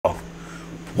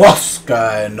What's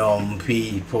going on,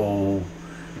 people?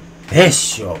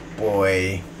 It's your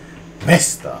boy,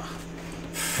 Mr.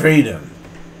 Freedom.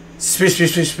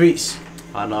 Speech.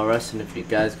 And RS, and if you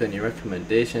guys got any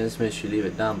recommendations, make sure you leave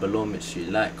it down below. Make sure you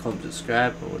like, comment,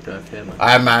 subscribe, and we'll do it here, man.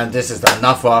 Alright, man, this is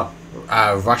another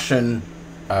Russian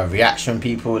reaction,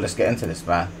 people. Let's get into this,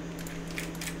 man.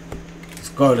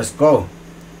 Let's go.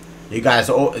 You guys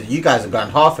have gone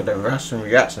half of the Russian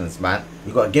reactions, man.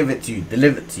 You gotta give it to you,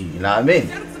 deliver it to you, you know what I mean?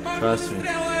 Trust me.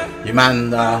 You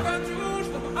man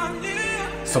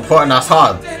supporting us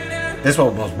hard. This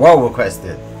one was well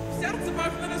requested.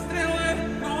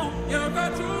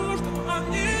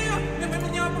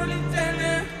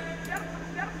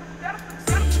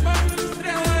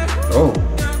 Oh,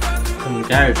 some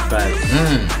garage vibes.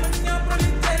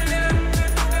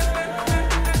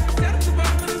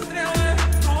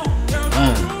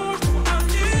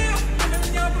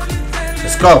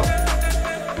 Let's go.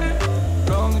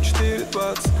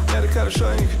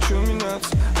 Хорошо, я не хочу меняться.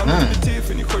 Она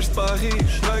аппетив и не хочет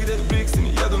Париж. Но где-то в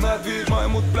Брикстоне еду на движ. Мой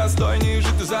мут простой, не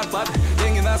жить до зарплаты.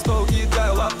 Деньги на стол,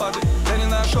 кидаю лопаты. Я не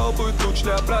нашел, будет лучше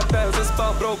для брата. Я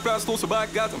заспал, брок, проснулся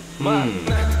богатым.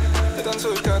 Ты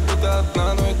танцуешь как будто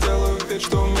одна, но я делаю вид,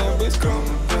 что умею быть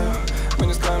скромным. Мы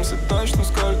не скроемся точно,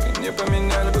 сколько не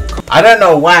поменяли бы. I don't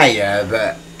know why, yeah,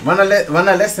 but when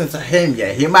I listen to him,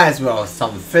 yeah, he reminds me of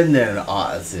some Finland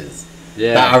artists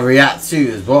that I react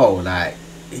to as well. Like,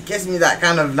 it gives me that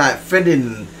kind of like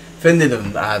Finland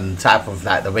type of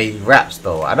like the way he raps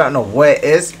though. I don't know what it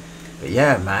is, but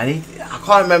yeah, man, I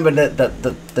can't remember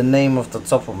the name off the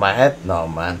top of my head now,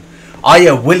 man. Oh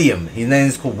yeah, William. His name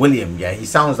is called William. Yeah, he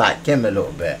sounds like Kim a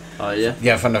little bit. Oh yeah.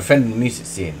 Yeah, from the Finland music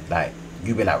scene. Like,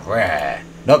 you be like rare,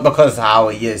 not because of how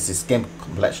he is, his skin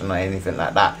complexion or anything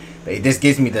like that, but it just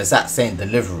gives me the exact same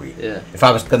delivery. Yeah. If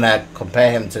I was gonna compare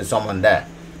him to someone there,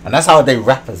 and that's how they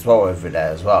rap as well over there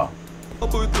as well. I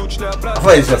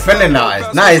thought he's a Finland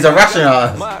artist. Nah, he's a Russian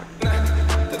artist.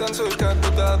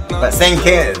 But same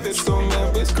kids.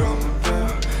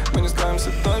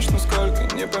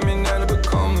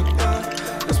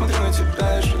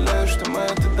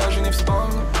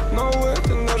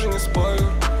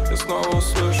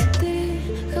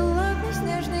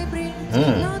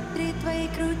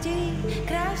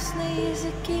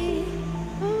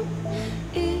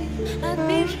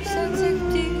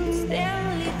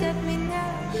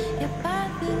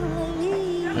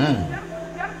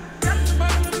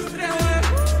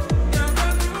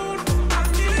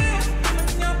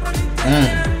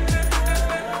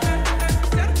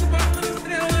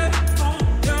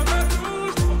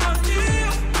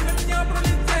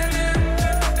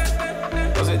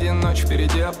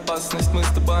 Впереди опасность, мы с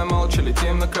тобой молча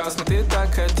летим на красный. Ты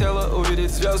так хотела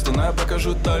увидеть звезды, но я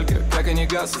покажу только, как они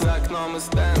гаснут. За окном и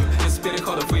стенд, из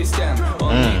переходов и стен.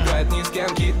 Он не играет ни с кем,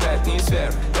 кидает ни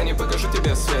сфер. Я не покажу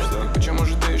тебе свет, почему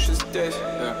же ты еще здесь?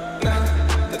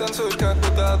 Ты танцуешь как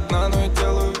будто одна, но я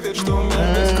делаю вид, что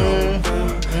умею быть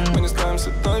скромным. Мы не скроемся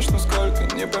точно, сколько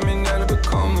не поменяли бы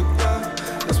комнат.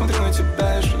 Я смотрю на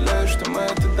тебя и жалею, что мы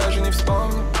это даже не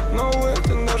вспомним. Но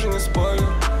это даже не спойлер,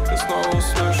 я снова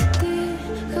услышу.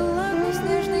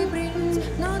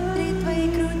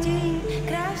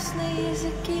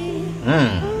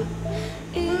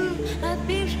 И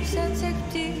отбившись от всех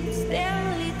птиц,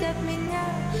 стрелы летят меня,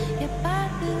 я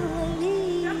падала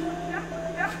ли.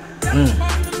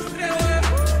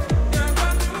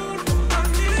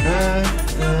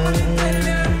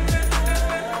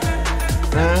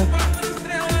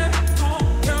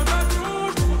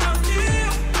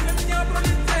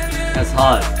 That's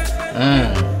hard.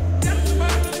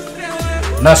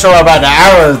 Not sure about the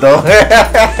arrows though.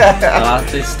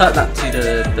 They stuck that to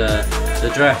the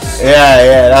dress.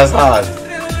 Yeah, that's hard.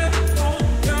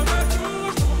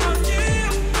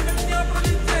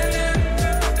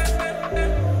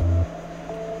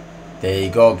 There you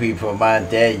go, people, man.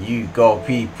 There you go,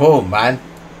 people, man.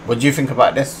 What do you think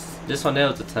about this? This one there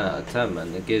was a 10 out of 10,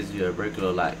 man. It gives you a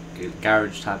regular like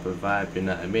garage type of vibe, you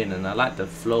know what I mean? And I like the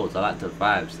flows, I like the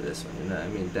vibes to this one, you know what I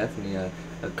mean? Definitely a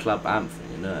club anthem,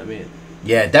 you know what I mean?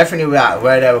 Yeah, definitely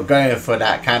where they were going for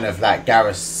that kind of like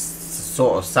garage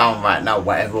sort of sound right now,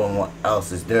 what everyone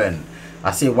else is doing.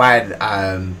 I see why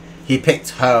he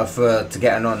picked her to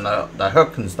get on the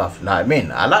hook and stuff, you know what I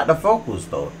mean? I like the vocals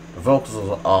though. The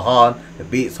vocals are hard, the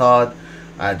beat's hard,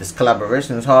 this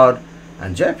collaboration is hard.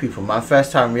 And yeah, people, my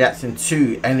first time reacting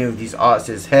to any of these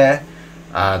artists here.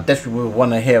 Definitely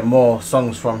want to hear more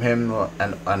songs from him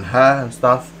and her and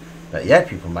stuff. But yeah,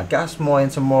 people, my guess more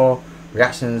into more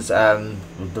reactions,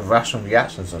 with the Russian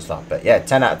reactions and stuff. But yeah,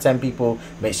 10 out of 10, people.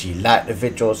 Make sure you like the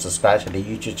video, subscribe to the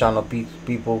YouTube channel,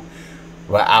 people.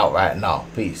 We're out right now.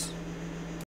 Peace.